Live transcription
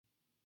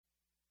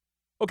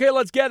Okay,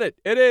 let's get it.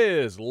 It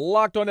is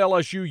Locked on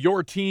LSU,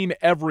 your team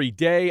every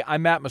day.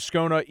 I'm Matt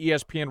Moscona,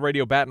 ESPN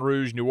Radio Baton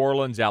Rouge, New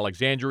Orleans,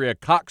 Alexandria,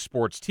 Cox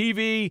Sports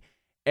TV,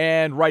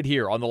 and right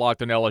here on the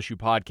Locked on LSU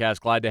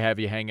podcast. Glad to have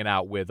you hanging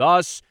out with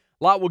us.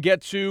 A lot we'll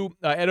get to.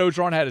 Ed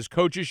Orgeron had his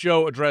coaches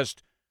show,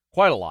 addressed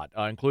quite a lot,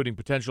 including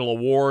potential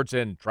awards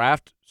and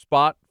draft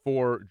spot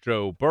for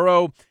Joe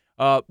Burrow.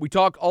 We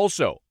talk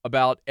also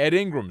about Ed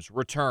Ingram's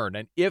return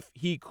and if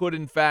he could,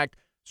 in fact,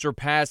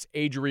 surpass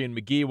Adrian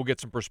McGee. We'll get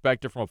some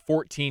perspective from a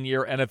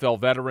 14-year NFL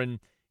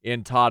veteran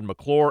in Todd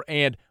McClure,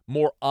 and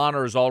more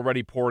honors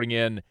already pouring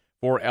in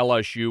for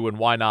LSU, and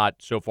why not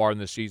so far in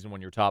this season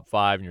when you're top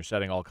 5 and you're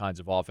setting all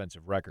kinds of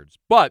offensive records.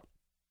 But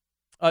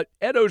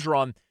Ed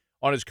Orgeron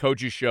on his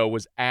coaches show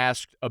was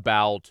asked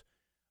about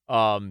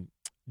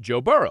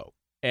Joe Burrow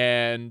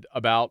and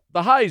about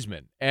the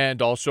Heisman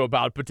and also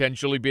about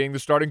potentially being the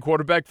starting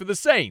quarterback for the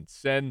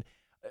Saints. And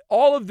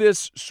all of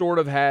this sort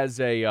of has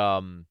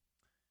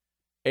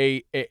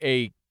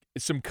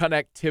some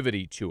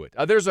connectivity to it.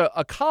 There's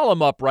a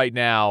column up right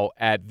now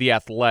at The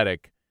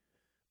Athletic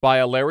by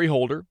a Larry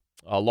Holder,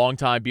 a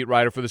longtime beat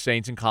writer for the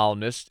Saints and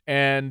columnist,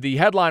 and the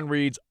headline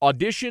reads,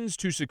 "Auditions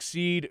to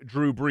succeed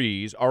Drew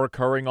Brees are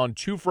occurring on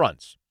two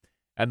fronts,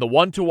 and the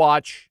one to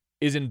watch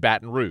is in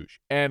Baton Rouge."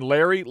 And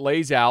Larry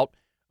lays out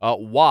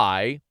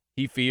why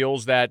he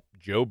feels that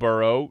Joe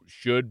Burrow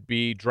should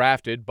be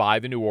drafted by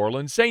the New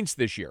Orleans Saints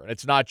this year. And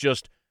it's not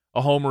just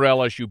a Homer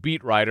LSU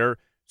beat writer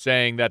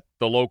saying that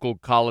the local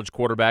college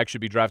quarterback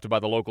should be drafted by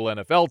the local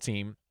NFL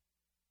team.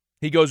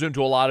 He goes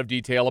into a lot of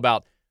detail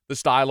about the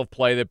style of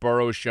play that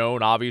Burrow has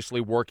shown,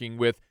 obviously working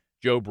with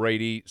Joe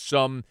Brady,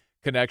 some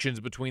connections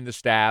between the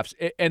staffs,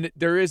 and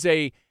there is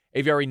a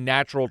very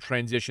natural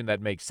transition that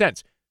makes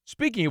sense.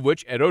 Speaking of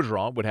which, Ed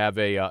Orgeron would have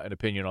an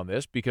opinion on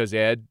this because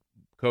Ed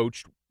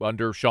coached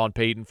under Sean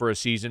Payton for a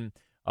season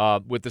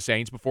with the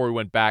Saints before he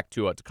went back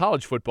to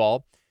college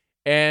football,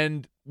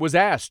 and was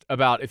asked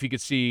about if he could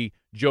see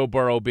Joe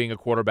Burrow being a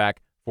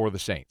quarterback for the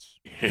Saints.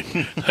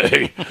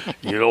 Hey,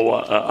 you know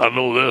what? I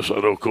know this. I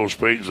know Coach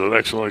Payton's an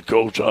excellent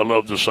coach. I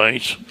love the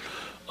Saints.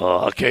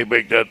 I can't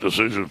make that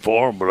decision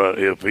for him, but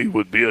if he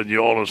would be a New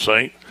Orleans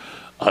Saint,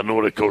 I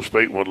know that Coach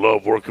Payton would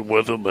love working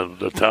with him and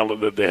the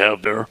talent that they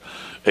have there.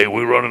 Hey,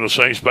 we're running the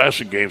Saints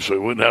passing game, so we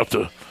wouldn't have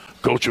to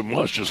coach him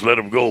much. Just let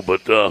him go.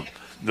 But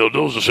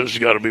those decisions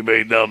got to be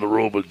made down the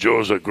road. But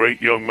Joe's a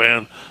great young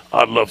man.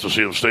 I'd love to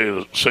see him stay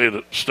in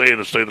the state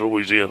of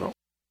Louisiana.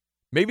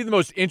 Maybe the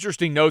most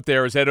interesting note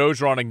there is that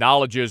Orgeron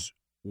acknowledges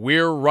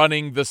we're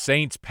running the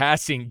Saints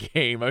passing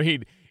game. I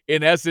mean,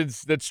 in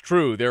essence, that's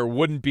true. There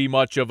wouldn't be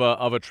much of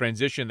a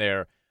transition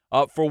there.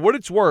 For what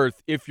it's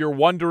worth, if you're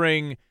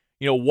wondering,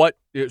 what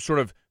sort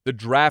of the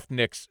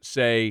draftniks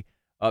say,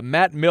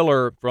 Matt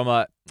Miller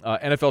from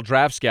NFL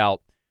Draft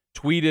Scout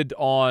tweeted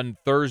on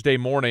Thursday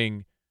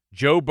morning,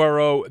 Joe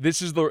Burrow,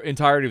 this is the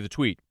entirety of the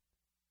tweet,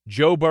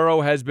 Joe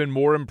Burrow has been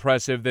more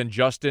impressive than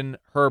Justin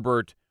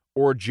Herbert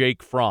or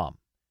Jake Fromm,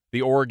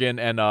 the Oregon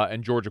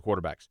and Georgia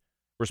quarterbacks,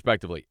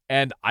 respectively.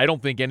 And I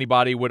don't think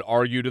anybody would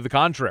argue to the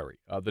contrary.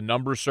 The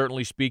numbers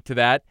certainly speak to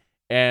that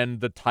and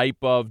the type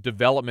of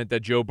development that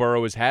Joe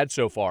Burrow has had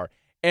so far.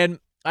 And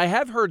I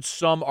have heard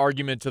some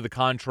argument to the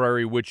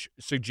contrary, which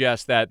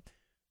suggests that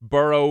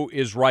Burrow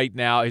is right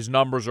now, his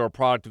numbers are a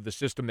product of the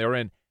system they're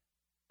in.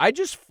 I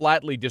just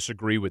flatly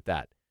disagree with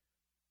that.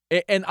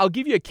 And I'll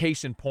give you a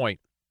case in point.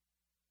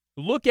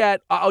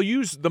 I'll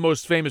use the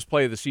most famous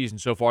play of the season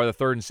so far, the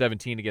 3rd and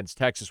 17 against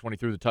Texas when he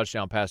threw the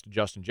touchdown pass to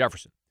Justin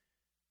Jefferson.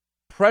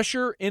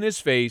 Pressure in his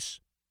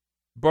face,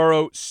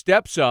 Burrow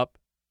steps up,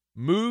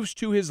 moves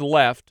to his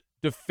left,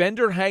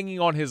 defender hanging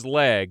on his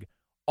leg,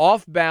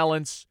 off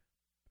balance,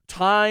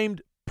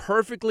 timed,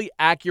 perfectly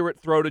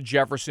accurate throw to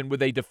Jefferson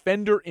with a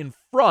defender in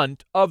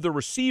front of the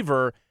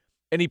receiver,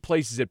 and he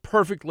places it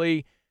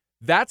perfectly.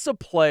 That's a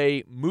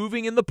play,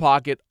 moving in the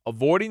pocket,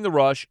 avoiding the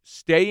rush,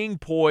 staying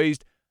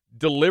poised,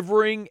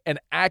 delivering an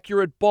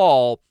accurate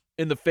ball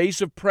in the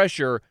face of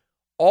pressure.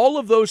 All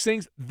of those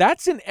things,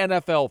 that's an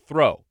NFL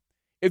throw.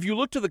 If you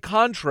look to the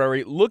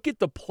contrary, look at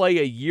the play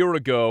a year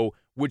ago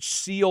which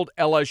sealed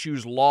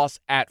LSU's loss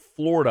at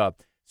Florida.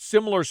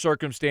 Similar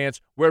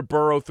circumstance where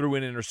Burrow threw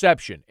an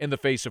interception in the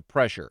face of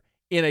pressure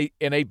in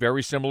a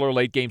very similar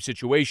late-game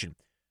situation.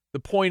 The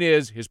point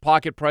is his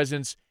pocket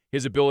presence,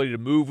 his ability to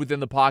move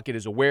within the pocket,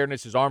 his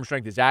awareness, his arm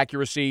strength, his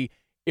accuracy,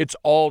 it's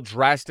all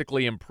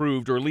drastically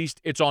improved, or at least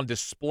it's on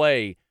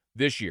display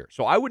this year.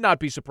 So I would not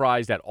be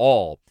surprised at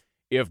all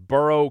if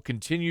Burrow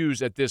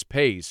continues at this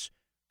pace,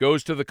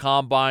 goes to the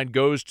Combine,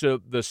 goes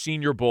to the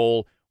Senior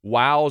Bowl,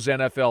 wows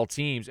NFL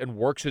teams, and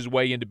works his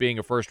way into being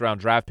a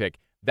first-round draft pick.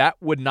 That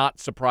would not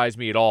surprise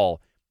me at all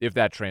if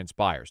that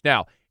transpires.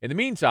 Now, in the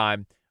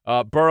meantime,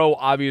 Burrow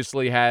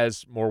obviously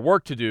has more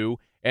work to do,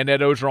 and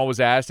Ed Orgeron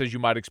was asked, as you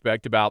might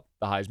expect, about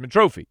the Heisman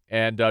Trophy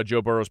and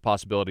Joe Burrow's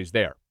possibilities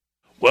there.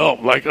 Well,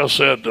 like I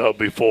said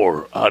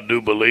before, I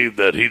do believe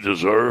that he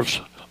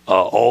deserves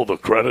all the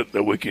credit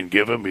that we can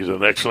give him. He's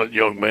an excellent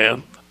young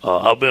man.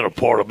 I've been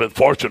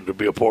fortunate to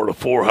be a part of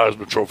 4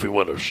 Heisman Trophy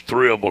winners.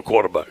 3 of them are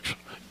quarterbacks.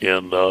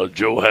 And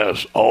Joe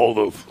has all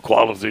the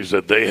qualities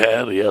that they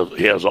had.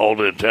 He has all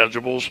the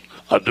intangibles.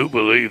 I do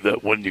believe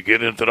that when you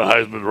get into the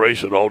Heisman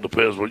race, it all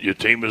depends what your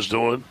team is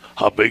doing,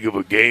 how big of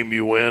a game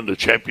you win, the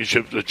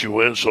championships that you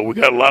win. So we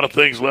got a lot of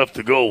things left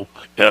to go.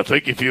 And I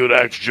think if you would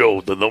ask Joe,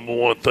 the number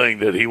one thing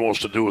that he wants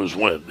to do is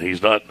win.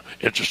 He's not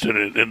interested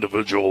in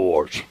individual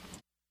awards.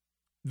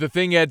 The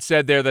thing Ed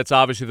said there that's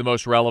obviously the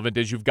most relevant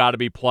is you've got to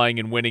be playing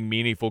and winning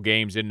meaningful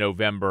games in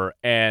November.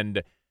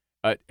 And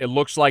it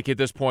looks like at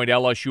this point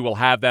LSU will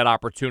have that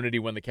opportunity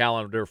when the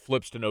calendar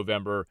flips to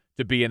November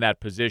to be in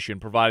that position,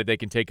 provided they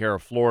can take care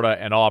of Florida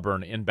and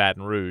Auburn in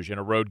Baton Rouge in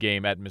a road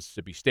game at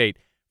Mississippi State.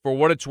 For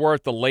what it's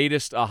worth, the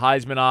latest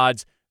Heisman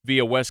odds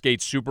via Westgate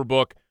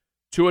Superbook,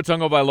 Tua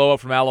Tagovailoa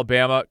from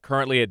Alabama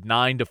currently at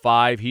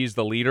 9-5. He's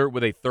the leader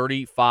with a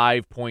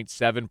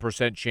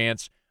 35.7%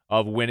 chance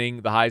of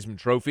winning the Heisman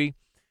Trophy.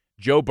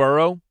 Joe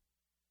Burrow,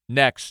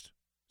 next,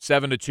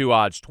 7-2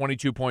 odds,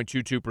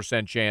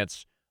 22.22%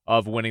 chance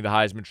of winning the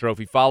Heisman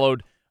Trophy,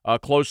 followed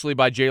closely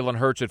by Jalen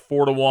Hurts at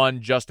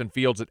 4-1, Justin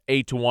Fields at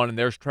 8-1, and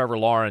there's Trevor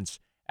Lawrence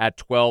at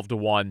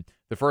 12-1.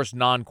 The first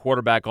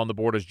non-quarterback on the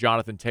board is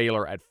Jonathan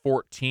Taylor at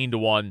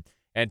 14-1,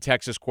 and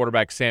Texas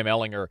quarterback Sam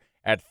Ehlinger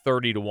at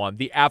 30-1.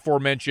 The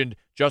aforementioned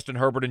Justin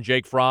Herbert and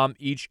Jake Fromm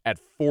each at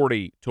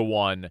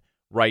 40-1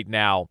 right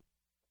now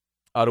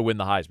to win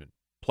the Heisman.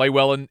 Play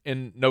well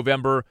in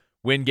November,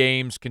 win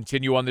games,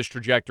 continue on this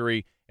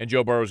trajectory, and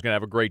Joe Burrow is going to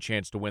have a great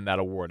chance to win that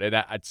award. And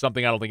that's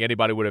something I don't think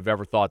anybody would have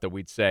ever thought that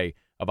we'd say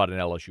about an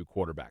LSU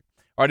quarterback.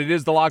 All right, it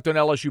is the Locked On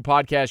LSU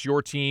podcast,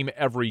 your team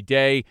every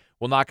day.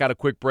 We'll knock out a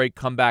quick break,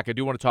 come back. I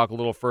do want to talk a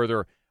little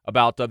further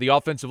about the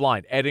offensive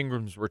line. Ed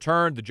Ingram's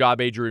return, the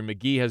job Adrian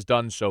McGee has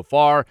done so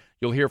far.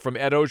 You'll hear from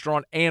Ed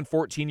Ogeron and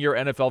 14-year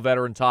NFL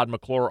veteran Todd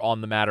McClure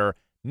on the matter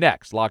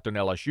next. Locked On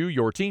LSU,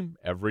 your team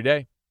every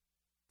day.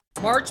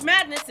 March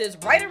Madness is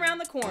right around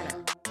the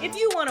corner. If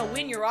you want to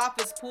win your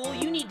office pool,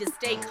 you need to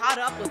stay caught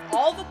up with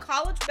all the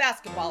college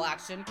basketball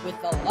action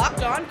with the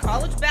Locked On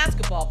College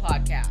Basketball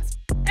Podcast.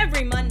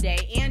 Every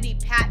Monday, Andy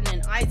Patton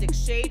and Isaac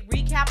Shade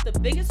recap the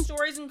biggest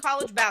stories in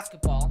college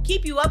basketball,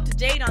 keep you up to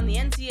date on the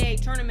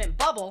NCAA tournament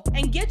bubble,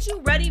 and get you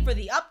ready for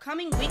the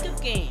upcoming week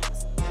of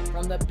games.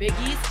 From the Big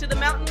East to the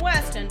Mountain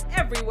West and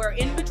everywhere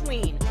in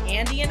between,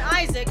 Andy and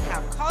Isaac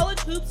have college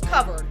hoops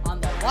covered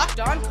on the Locked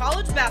On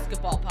College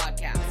Basketball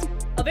Podcast.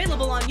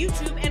 Available on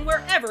YouTube and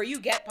wherever you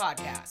get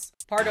podcasts.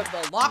 Part of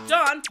the Locked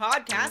On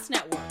Podcast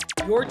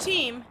Network. Your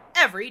team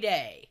every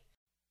day.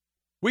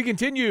 We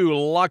continue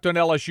Locked On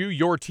LSU,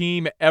 your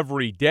team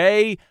every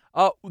day.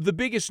 The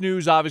biggest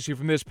news, obviously,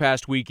 from this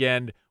past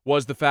weekend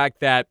was the fact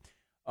that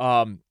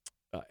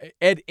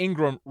Ed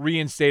Ingram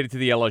reinstated to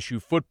the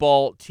LSU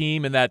football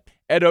team and that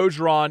Ed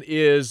Ogeron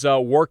is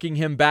working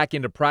him back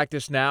into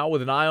practice now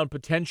with an eye on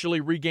potentially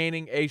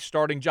regaining a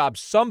starting job,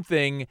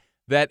 something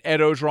that Ed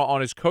Ogeron on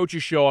his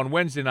coach's show on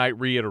Wednesday night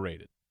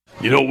reiterated.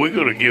 You know, we're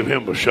going to give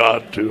him a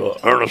shot to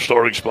earn a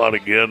starting spot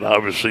again.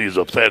 Obviously, he's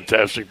a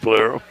fantastic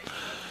player.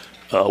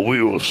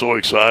 We were so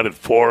excited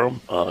for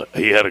him.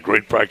 He had a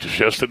great practice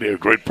yesterday, a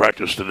great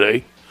practice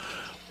today.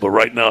 But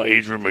right now,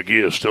 Adrian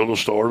McGee is still the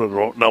starter.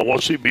 Now,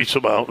 once he beats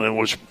him out, and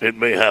which it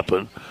may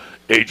happen,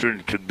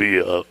 Adrian could be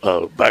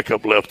a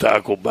backup left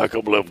tackle,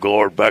 backup left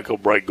guard,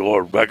 backup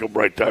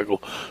right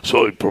tackle.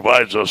 So he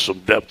provides us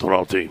some depth on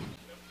our team.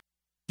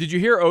 Did you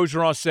hear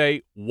Ogeron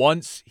say,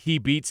 once he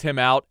beats him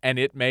out, and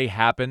it may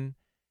happen?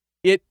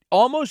 It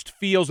almost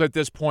feels at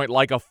this point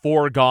like a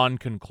foregone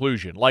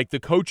conclusion. Like the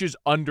coaches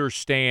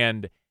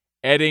understand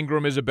Ed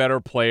Ingram is a better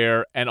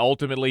player, and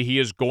ultimately he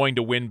is going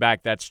to win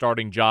back that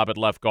starting job at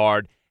left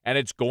guard, and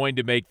it's going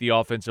to make the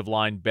offensive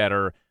line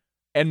better.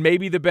 And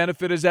maybe the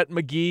benefit is that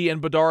McGee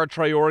and Badara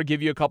Traore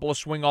give you a couple of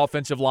swing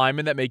offensive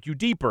linemen that make you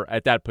deeper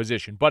at that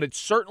position. But it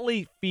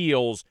certainly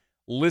feels,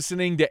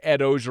 listening to Ed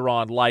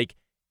Ogeron, like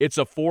it's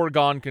a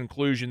foregone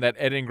conclusion that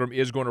Ed Ingram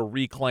is going to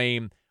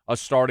reclaim a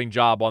starting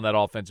job on that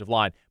offensive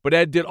line. But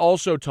Ed did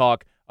also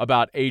talk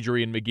about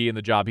Adrian McGee and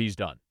the job he's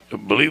done.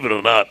 Believe it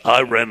or not,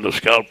 I ran the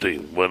scout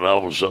team when I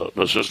was an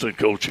assistant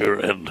coach here,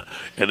 and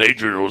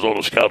Adrian was on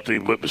the scout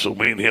team with me, so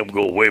me and him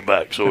go way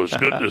back. So it's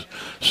good to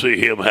see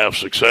him have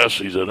success.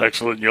 He's an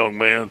excellent young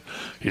man.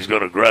 He's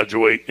going to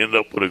graduate, end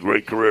up with a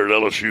great career at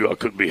LSU. I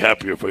couldn't be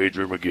happier for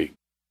Adrian McGee.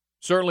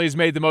 Certainly has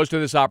made the most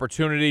of this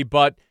opportunity,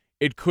 but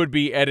it could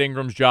be Ed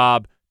Ingram's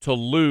job to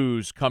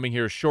lose coming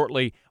here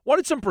shortly.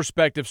 Wanted some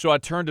perspective, so I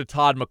turned to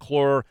Todd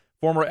McClure,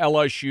 former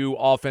LSU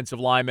offensive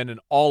lineman, an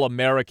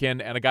All-American,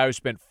 and a guy who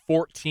spent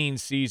 14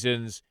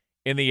 seasons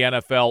in the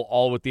NFL,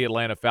 all with the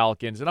Atlanta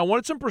Falcons. And I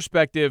wanted some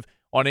perspective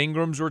on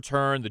Ingram's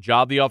return, the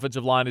job the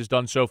offensive line has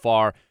done so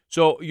far.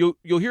 So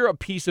you'll hear a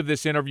piece of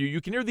this interview.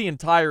 You can hear the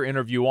entire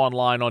interview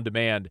online on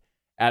demand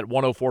at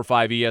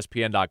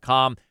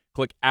 1045ESPN.com.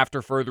 Click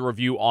After Further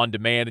Review on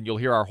demand, and you'll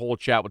hear our whole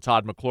chat with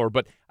Todd McClure.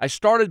 But I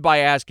started by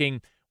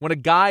asking, when a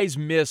guy's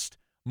missed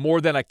more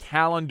than a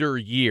calendar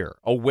year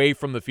away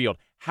from the field,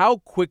 how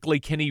quickly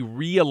can he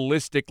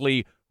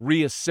realistically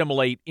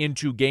reassimilate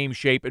into game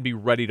shape and be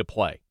ready to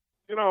play?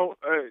 You know,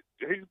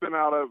 he's been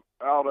out of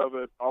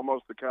it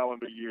almost a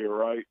calendar year,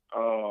 right?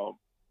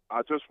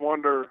 I just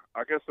wonder,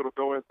 I guess it'll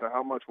go into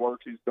how much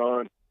work he's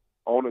done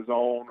on his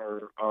own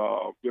or,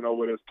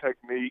 with his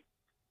technique.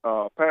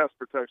 Pass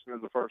protection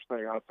is the first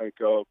thing I think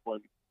of when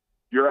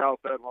you're out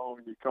that long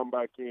and you come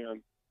back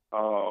in.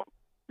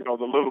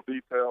 The little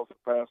details of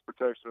pass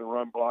protection and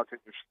run blocking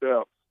your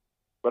steps.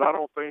 But I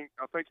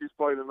think he's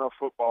played enough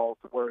football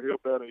to where he'll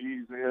be able to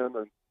ease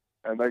in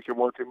and they can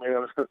work him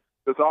in.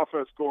 This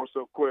offense scores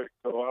so quick,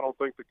 so I don't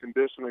think the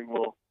conditioning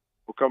will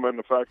come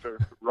into factor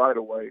right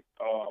away.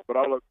 But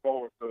I look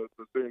forward to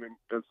seeing him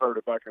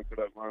inserted back into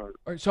that line. All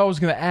right, so I was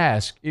going to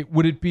ask,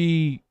 would it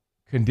be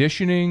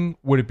conditioning?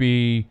 Would it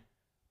be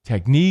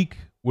technique?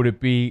 Would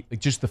it be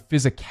just the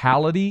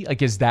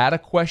physicality? Is that a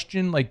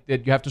question?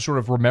 That you have to sort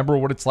of remember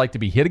what it's like to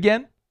be hit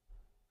again?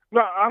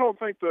 No, I don't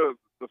think the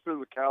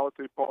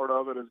physicality part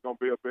of it is going to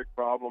be a big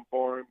problem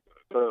for him.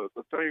 The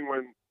thing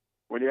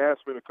when you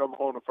asked me to come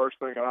home, the first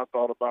thing I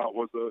thought about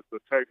was the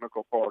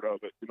technical part of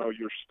it.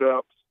 Your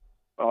steps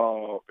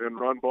in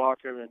run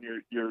blocking and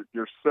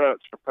your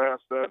sets, your pass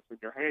sets, and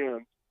your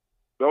hands.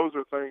 Those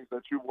are things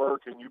that you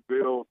work and you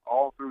build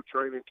all through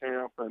training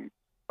camp and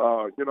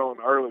in the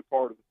early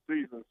part of the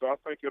season. So I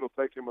think it'll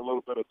take him a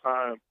little bit of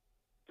time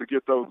to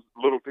get those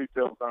little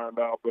details ironed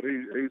out. But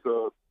he's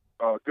a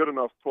good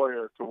enough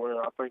player to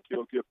where I think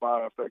he'll get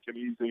by if they can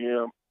ease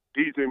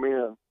him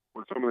in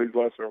with some of these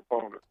lesser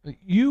opponents.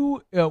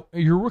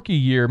 Your rookie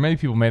year, many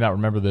people may not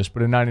remember this,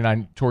 but in '99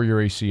 you tore your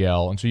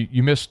ACL, and so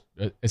you missed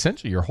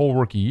essentially your whole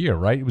rookie year,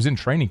 right? It was in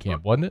training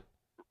camp, wasn't it?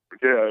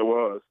 Yeah, it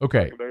was.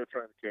 Okay. They were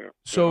training camp.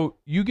 So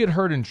you get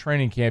hurt in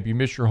training camp, you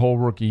miss your whole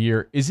rookie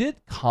year. Is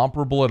it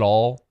comparable at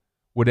all?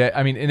 In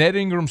Ed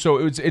Ingram, so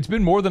it's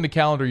been more than a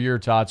calendar year,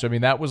 Todd. So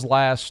that was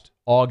last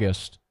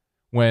August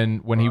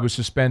when he was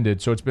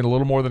suspended. So it's been a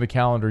little more than a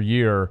calendar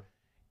year.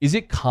 Is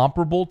it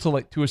comparable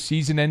to a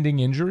season-ending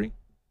injury?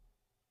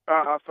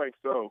 I think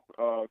so,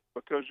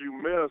 because you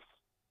miss.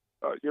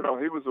 He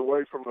was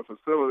away from the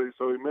facility,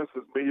 so he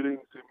misses meetings.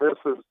 He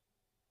misses.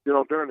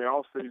 During the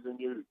off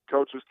season,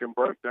 coaches can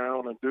break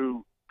down and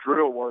do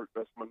drill work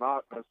that's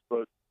monotonous,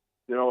 but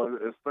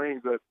it's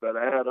things that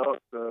add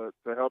up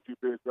to help you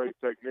be a great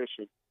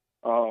technician.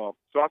 So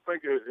I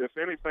think if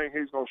anything,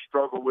 he's going to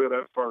struggle with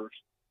at first.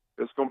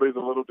 It's going to be the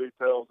little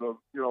details of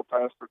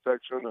pass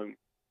protection and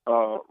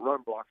run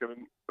blocking,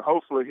 and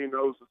hopefully he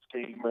knows the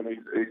scheme and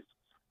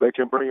they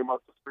can bring him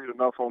up to speed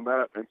enough on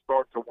that and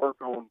start to work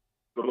on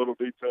the little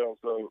details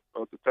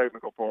of the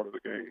technical part of the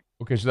game.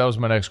 Okay, so that was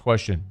my next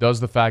question. Does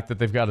the fact that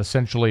they've got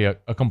essentially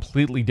a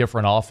completely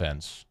different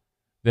offense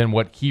than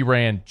what he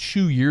ran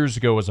 2 years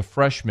ago as a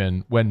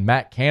freshman when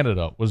Matt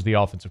Canada was the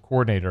offensive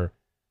coordinator,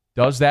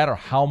 does that, or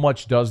how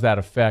much does that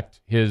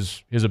affect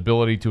his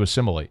ability to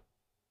assimilate?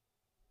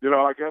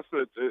 I guess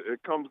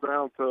it comes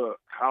down to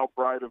how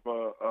bright of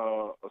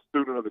a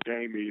student of the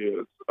game he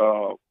is.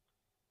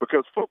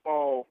 Because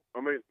football,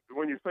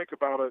 when you think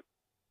about it,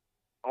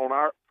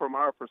 from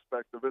our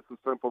perspective, it's a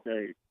simple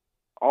game.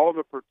 All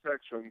the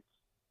protections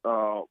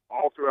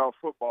all throughout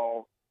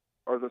football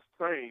are the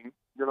same.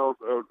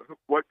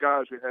 What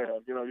guys you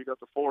have. You got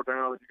the 4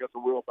 down and you got the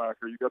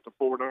wheelbacker. You got the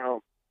 4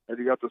 down and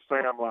you got the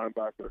Sam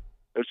linebacker.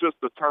 It's just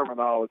the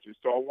terminology.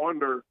 So I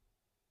wonder,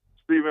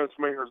 Steven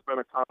Sminger has been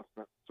a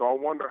constant. So I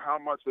wonder how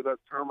much of that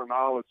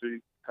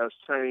terminology has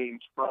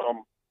changed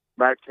from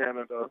Matt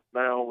Canada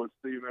now with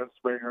Steven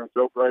Sminger and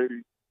Joe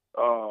Brady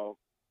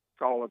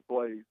calling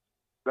plays.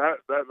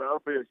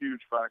 That'll be a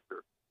huge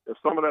factor. If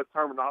some of that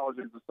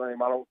terminology is the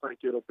same, I don't think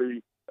it'll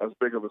be as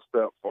big of a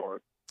step for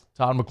it.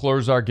 Todd McClure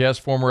is our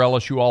guest, former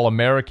LSU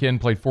All-American,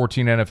 played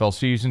 14 NFL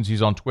seasons.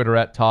 He's on Twitter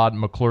at Todd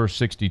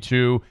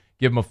McClure62.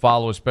 Give him a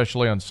follow,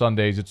 especially on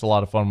Sundays. It's a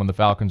lot of fun when the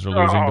Falcons are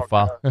losing to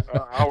follow.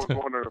 I was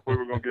wondering if we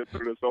were going to get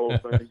through this whole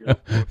thing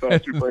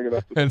without you bringing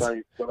up the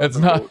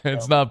Saints.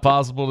 It's not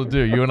possible to do.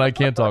 You and I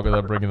can't talk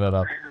without bringing that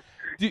up.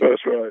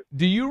 That's right.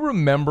 Do you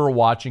remember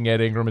watching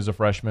Ed Ingram as a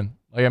freshman?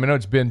 I know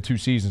it's been 2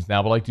 seasons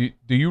now, but do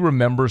you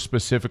remember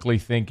specifically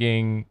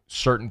thinking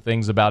certain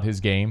things about his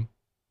game?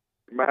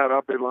 Matt,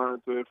 I'd be lying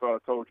to you if I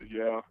told you,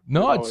 yeah.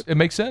 No, it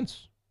makes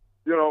sense.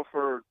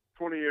 For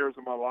 20 years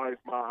of my life,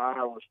 my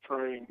eye was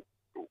trained.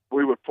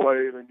 We would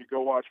play, and you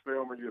go watch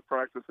film, or you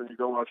practice, and you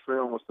go watch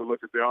film, was to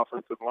look at the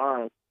offensive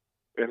line.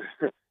 And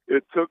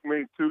it took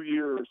me 2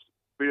 years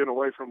being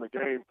away from the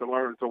game to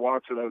learn to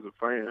watch it as a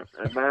fan.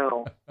 And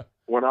now,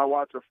 when I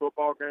watch a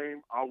football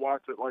game, I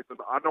watch it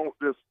I don't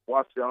just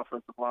watch the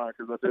offensive line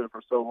because I did it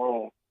for so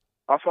long.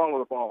 I follow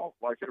the ball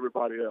like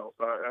everybody else.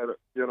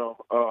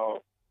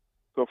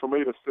 So for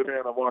me to sit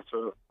in and watch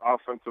an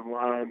offensive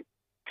line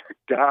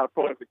guy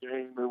play the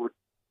game, it would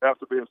have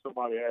to be if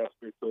somebody asked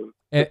me to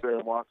sit there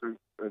and watch it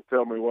and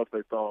tell me what they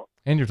thought.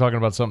 And you're talking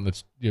about something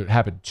that's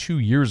happened 2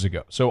 years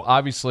ago. So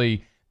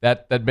obviously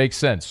that makes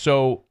sense.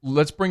 So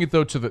let's bring it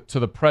though to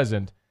the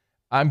present.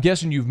 I'm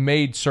guessing you've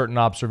made certain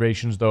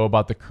observations though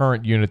about the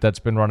current unit that's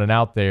been running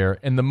out there,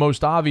 and the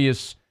most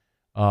obvious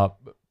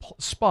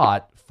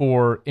spot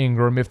for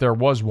Ingram, if there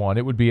was one,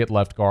 it would be at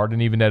left guard,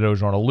 and even Ed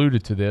Orgeron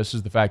alluded to this,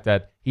 is the fact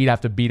that he'd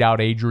have to beat out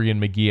Adrian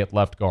McGee at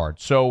left guard.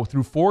 So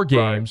through 4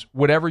 games,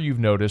 whatever you've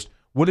noticed,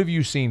 what have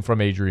you seen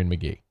from Adrian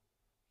McGee?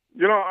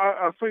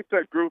 I think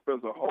that group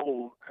as a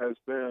whole has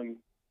been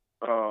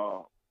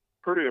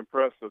pretty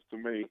impressive to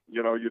me.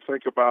 You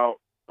think about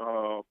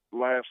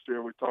last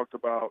year, we talked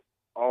about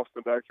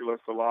Austin Ekeler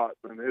a lot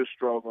and his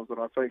struggles, and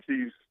I think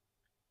he's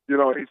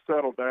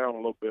settled down a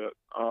little bit.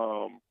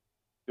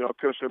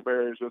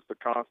 Cushenberry is just a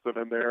constant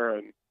in there,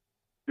 and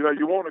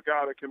you want a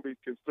guy that can be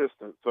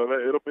consistent. So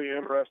it'll be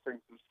interesting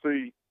to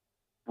see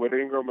with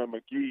Ingram and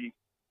McGee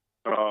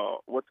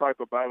what type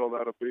of battle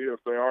that'll be. If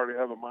they already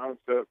have a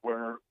mindset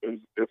where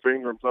if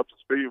Ingram's up to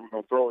speed, we're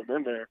going to throw him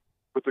in there.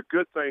 But the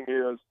good thing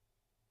is,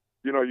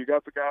 you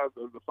got the guys,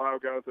 the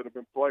 5 guys that have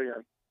been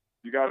playing.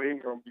 You got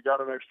Ingram, you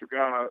got an extra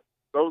guy.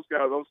 Those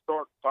guys, those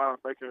starting 5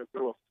 making it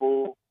through a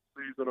full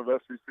season of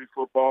SEC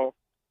football,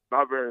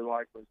 not very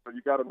likely. So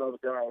you got another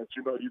guy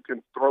that you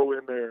can throw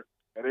in there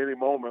at any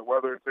moment,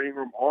 whether it's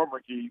Ingram or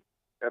McGee,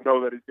 and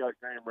know that he's got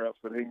game reps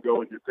and he can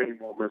go and your team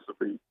won't miss a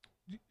beat.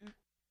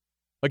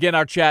 Again,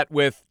 our chat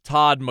with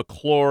Todd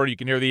McClure. You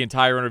can hear the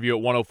entire interview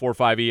at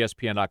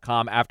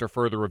 1045ESPN.com after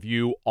further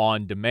review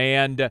on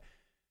demand.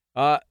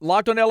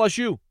 Locked on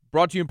LSU,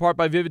 brought to you in part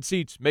by Vivid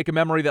Seats. Make a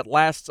memory that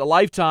lasts a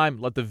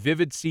lifetime. Let the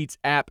Vivid Seats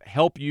app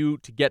help you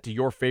to get to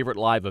your favorite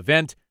live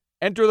event.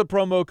 Enter the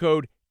promo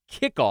code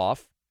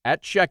KICKOFF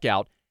at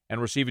checkout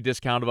and receive a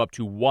discount of up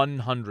to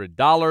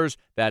 $100.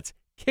 That's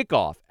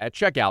KICKOFF at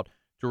checkout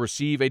to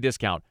receive a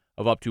discount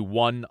of up to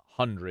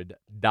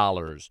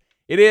 $100.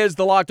 It is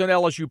the Locked on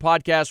LSU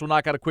podcast. We'll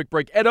knock out a quick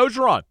break. Ed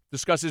Ogeron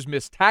discusses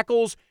missed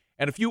tackles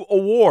and a few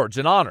awards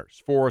and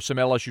honors for some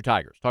LSU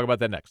Tigers. Talk about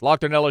that next.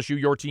 Locked on LSU,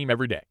 your team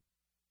every day.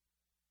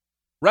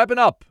 Wrapping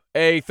up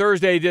a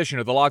Thursday edition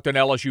of the Locked on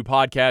LSU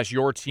podcast,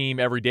 your team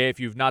every day. If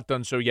you've not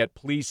done so yet,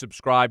 please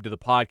subscribe to the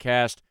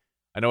podcast.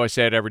 I know I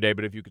say it every day,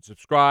 but if you could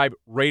subscribe,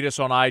 rate us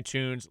on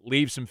iTunes,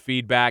 leave some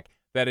feedback,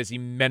 that is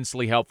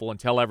immensely helpful, and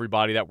tell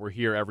everybody that we're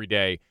here every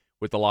day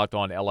with the Locked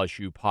on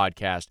LSU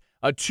podcast.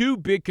 2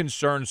 big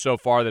concerns so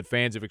far that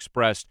fans have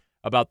expressed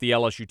about the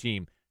LSU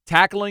team: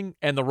 tackling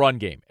and the run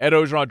game. Ed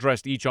Ogeron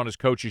addressed each on his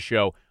coach's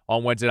show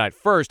on Wednesday night.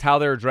 First, how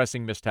they're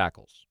addressing missed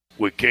tackles.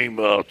 We came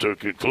to a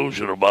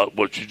conclusion about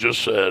what you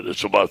just said.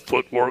 It's about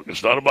footwork.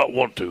 It's not about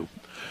 1-2.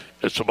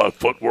 It's about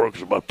footwork.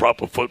 It's about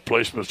proper foot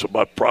placement. It's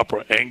about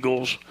proper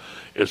angles.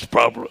 It's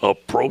proper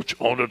approach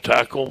on the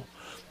tackle.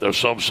 There's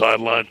some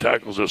sideline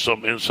tackles. There's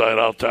some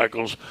inside-out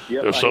tackles.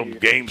 There's some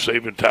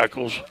game-saving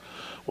tackles.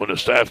 When the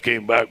staff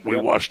came back, we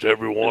watched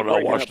every one.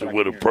 I watched it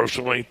with them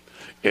personally,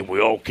 and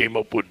we all came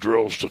up with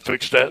drills to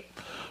fix that.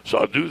 So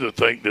I do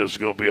think there's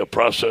going to be a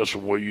process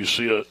where you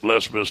see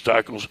less missed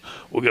tackles.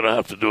 We're going to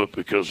have to do it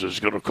because it's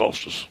going to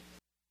cost us.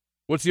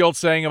 What's the old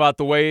saying about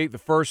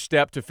the first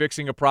step to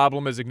fixing a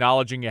problem is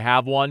acknowledging you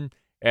have one?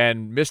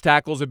 And missed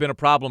tackles have been a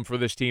problem for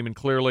this team, and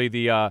clearly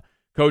the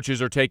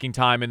coaches are taking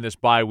time in this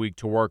bye week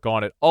to work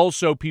on it.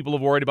 Also, people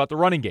have worried about the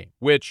running game,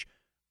 which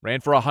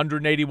ran for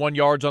 181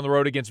 yards on the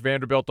road against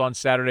Vanderbilt on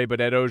Saturday,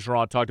 but Ed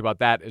Ogeron talked about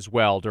that as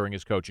well during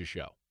his coach's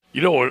show.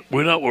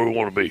 We're not where we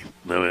want to be.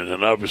 I mean,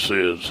 and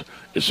obviously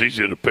it's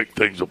easier to pick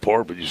things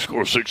apart, but you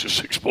score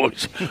 66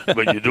 points,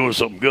 you're doing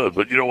something good.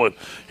 But you know what?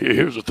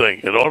 Here's the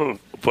thing. In order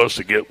for us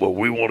to get where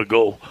we want to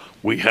go,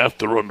 we have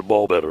to run the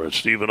ball better. And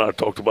Steve and I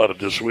talked about it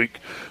this week.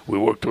 We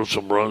worked on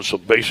some runs,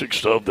 some basic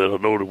stuff that I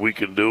know that we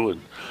can do,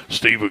 and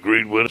Steve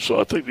agreed with it. So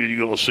I think that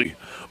you're going to see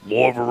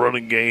more of a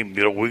running game.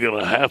 We're going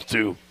to have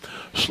to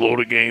slow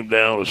the game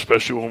down,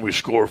 especially when we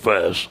score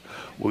fast.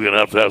 We're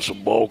going to have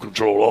some ball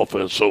control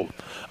offense. So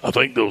I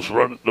think the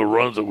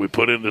runs that we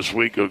put in this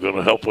week are going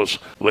to help us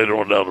later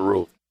on down the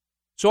road.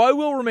 So I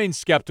will remain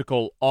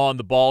skeptical on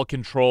the ball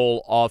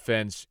control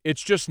offense.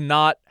 It's just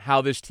not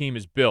how this team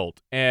is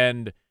built.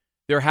 And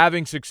they're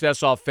having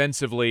success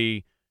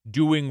offensively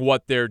doing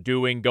what they're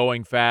doing,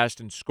 going fast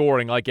and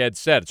scoring. Like Ed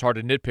said, it's hard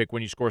to nitpick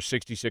when you score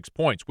 66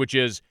 points, which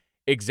is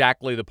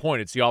exactly the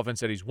point. It's the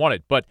offense that he's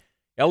wanted. But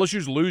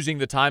LSU's losing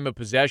the time of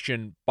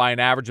possession by an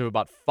average of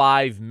about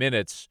 5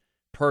 minutes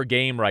per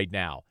game right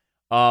now.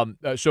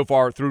 So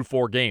far through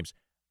 4 games.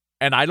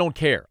 And I don't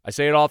care. I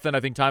say it often.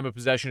 I think time of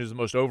possession is the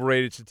most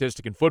overrated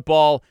statistic in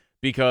football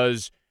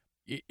because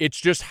it's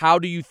just how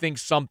do you think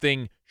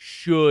something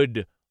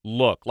should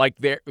look, like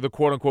the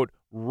quote-unquote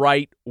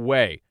right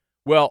way.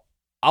 Well,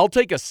 I'll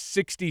take a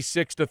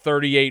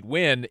 66-38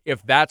 win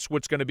if that's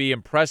what's going to be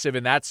impressive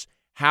and that's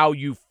how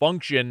you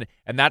function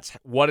and that's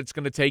what it's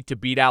going to take to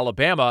beat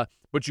Alabama,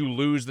 but you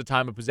lose the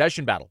time of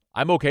possession battle.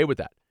 I'm okay with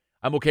that.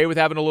 I'm okay with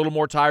having a little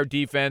more tired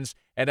defense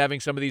and having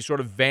some of these sort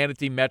of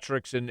vanity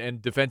metrics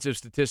and defensive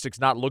statistics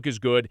not look as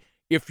good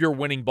if you're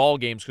winning ball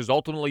games, because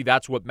ultimately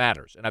that's what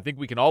matters. And I think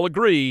we can all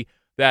agree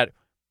that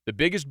the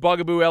biggest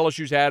bugaboo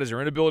LSU's had is their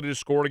inability to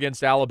score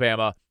against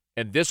Alabama,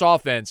 and this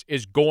offense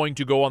is going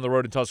to go on the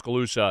road in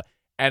Tuscaloosa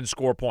and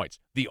score points.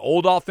 The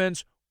old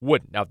offense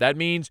wouldn't. Now, if that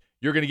means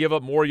you're going to give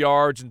up more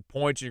yards and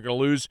points and you're going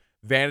to lose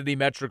vanity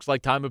metrics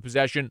like time of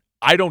possession,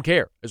 I don't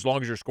care, as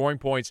long as you're scoring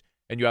points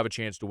and you have a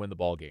chance to win the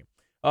ball game.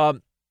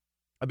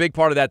 A big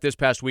part of that this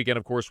past weekend,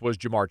 of course, was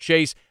Jamar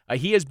Chase.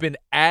 He has been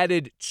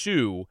added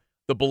to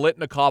the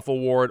Biletnikoff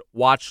Award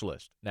watch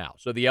list now.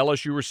 So the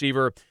LSU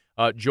receiver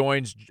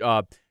joins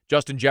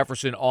Justin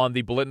Jefferson on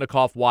the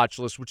Biletnikoff watch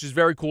list, which is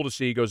very cool to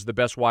see. He goes the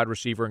best wide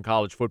receiver in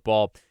college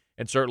football.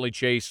 And certainly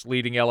Chase,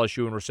 leading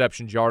LSU in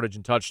receptions, yardage,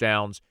 and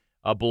touchdowns,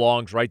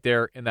 belongs right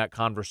there in that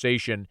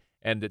conversation.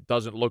 And it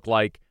doesn't look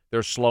like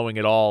they're slowing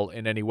it all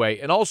in any way.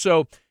 And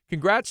also,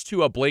 congrats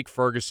to Blake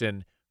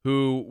Ferguson,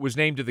 who was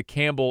named to the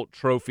Campbell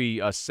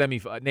Trophy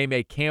named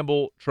a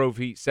Campbell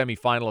Trophy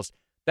semifinalist.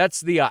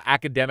 That's the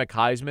academic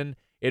Heisman.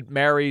 It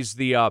marries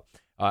the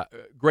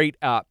great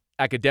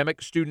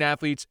academic student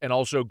athletes and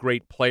also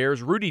great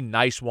players. Rudy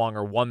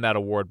Neiswanger won that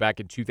award back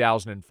in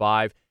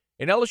 2005.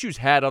 And LSU's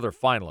had other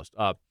finalists.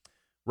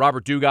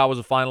 Robert Dugas was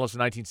a finalist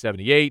in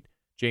 1978,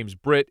 James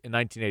Britt in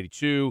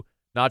 1982,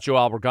 Nacho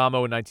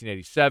Albergamo in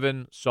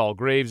 1987, Saul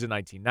Graves in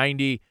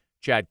 1990,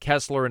 Chad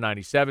Kessler in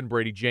 97,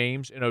 Brady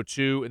James in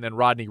 02, and then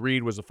Rodney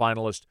Reed was a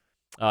finalist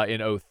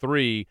in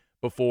 03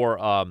 before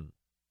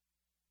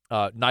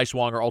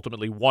Neiswanger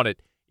ultimately won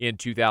it in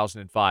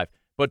 2005.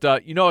 But,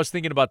 I was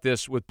thinking about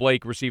this with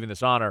Blake receiving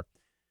this honor.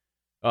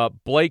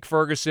 Blake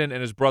Ferguson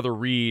and his brother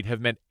Reed have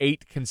meant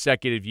 8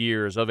 consecutive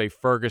years of a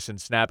Ferguson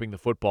snapping the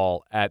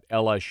football at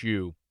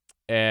LSU.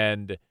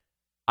 And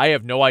I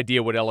have no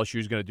idea what LSU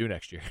is going to do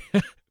next year.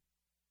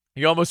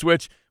 You almost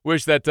wish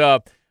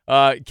that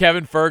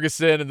Kevin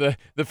Ferguson and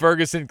the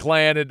Ferguson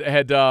clan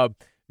had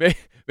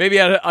maybe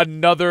had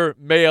another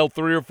male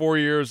 3 or 4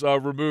 years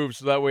removed,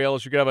 so that way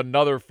LSU could have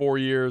another 4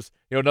 years,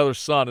 another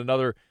son,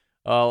 another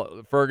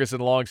Ferguson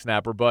long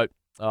snapper. But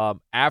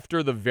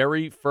after the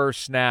very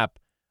first snap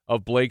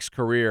of Blake's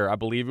career, I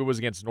believe it was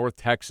against North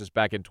Texas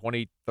back in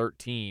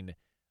 2013,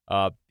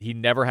 he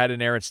never had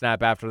an errant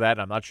snap after that,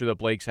 and I'm not sure that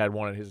Blake's had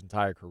one in his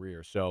entire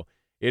career. So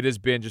it has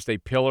been just a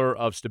pillar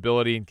of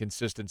stability and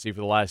consistency for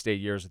the last 8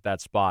 years at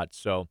that spot.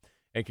 So,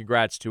 and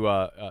congrats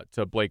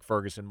to Blake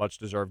Ferguson, much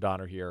deserved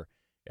honor here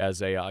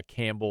as a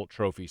Campbell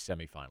Trophy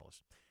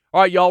semifinalist.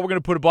 All right, y'all, we're going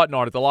to put a button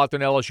on it. The Locked On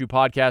LSU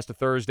podcast, a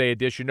Thursday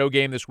edition. No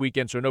game this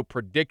weekend, so no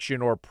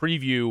prediction or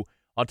preview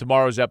on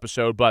tomorrow's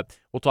episode, but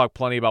we'll talk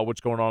plenty about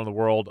what's going on in the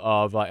world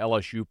of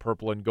LSU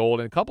purple and gold,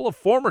 and a couple of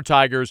former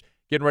Tigers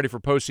getting ready for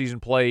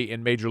postseason play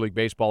in Major League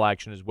Baseball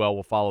action as well.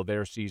 We'll follow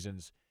their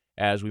seasons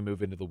as we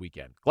move into the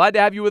weekend. Glad to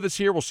have you with us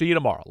here. We'll see you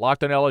tomorrow.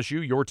 Locked On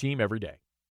LSU, your team every day.